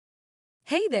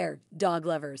Hey there, dog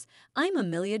lovers. I'm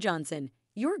Amilia Johnson,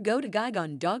 your go-to guide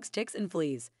on dogs, ticks, and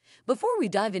fleas. Before we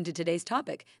dive into today's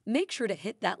topic, make sure to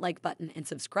hit that like button and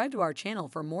subscribe to our channel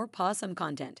for more pawsome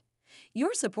content.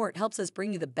 Your support helps us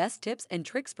bring you the best tips and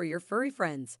tricks for your furry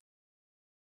friends.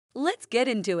 Let's get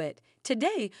into it.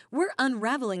 Today, we're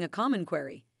unraveling a common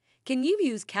query. Can you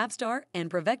use Capstar and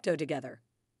Bravecto together?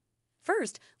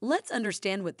 First, let's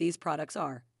understand what these products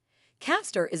are.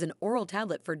 Capstar is an oral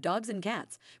tablet for dogs and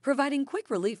cats, providing quick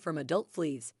relief from adult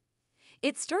fleas.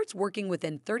 It starts working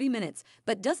within 30 minutes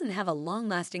but doesn't have a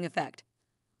long-lasting effect.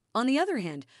 On the other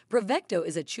hand, Bravecto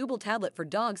is a chewable tablet for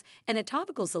dogs and a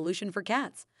topical solution for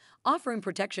cats, offering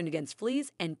protection against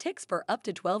fleas and ticks for up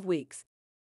to 12 weeks.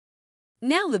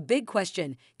 Now the big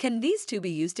question, can these two be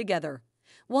used together?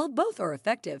 While both are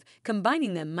effective,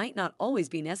 combining them might not always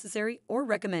be necessary or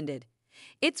recommended.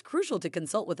 It's crucial to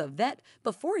consult with a vet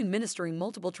before administering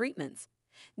multiple treatments.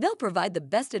 They'll provide the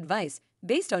best advice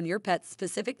based on your pet's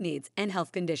specific needs and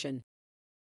health condition.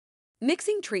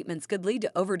 Mixing treatments could lead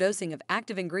to overdosing of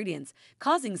active ingredients,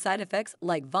 causing side effects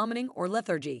like vomiting or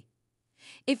lethargy.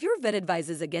 If your vet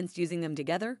advises against using them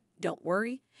together, don't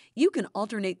worry, you can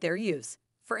alternate their use.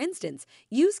 For instance,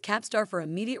 use Capstar for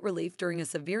immediate relief during a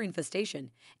severe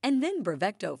infestation, and then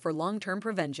Bravecto for long-term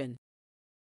prevention.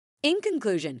 In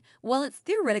conclusion, while it's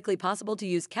theoretically possible to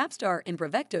use Capstar and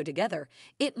Bravecto together,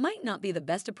 it might not be the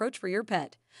best approach for your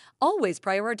pet. Always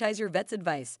prioritize your vet's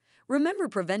advice. Remember,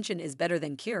 prevention is better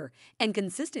than cure, and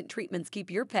consistent treatments keep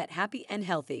your pet happy and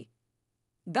healthy.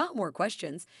 Got more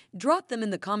questions? Drop them in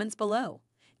the comments below.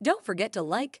 Don't forget to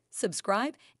like,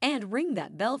 subscribe, and ring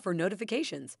that bell for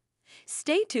notifications.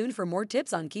 Stay tuned for more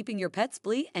tips on keeping your pets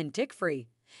flea and tick free.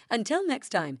 Until next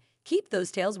time, keep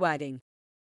those tails wagging.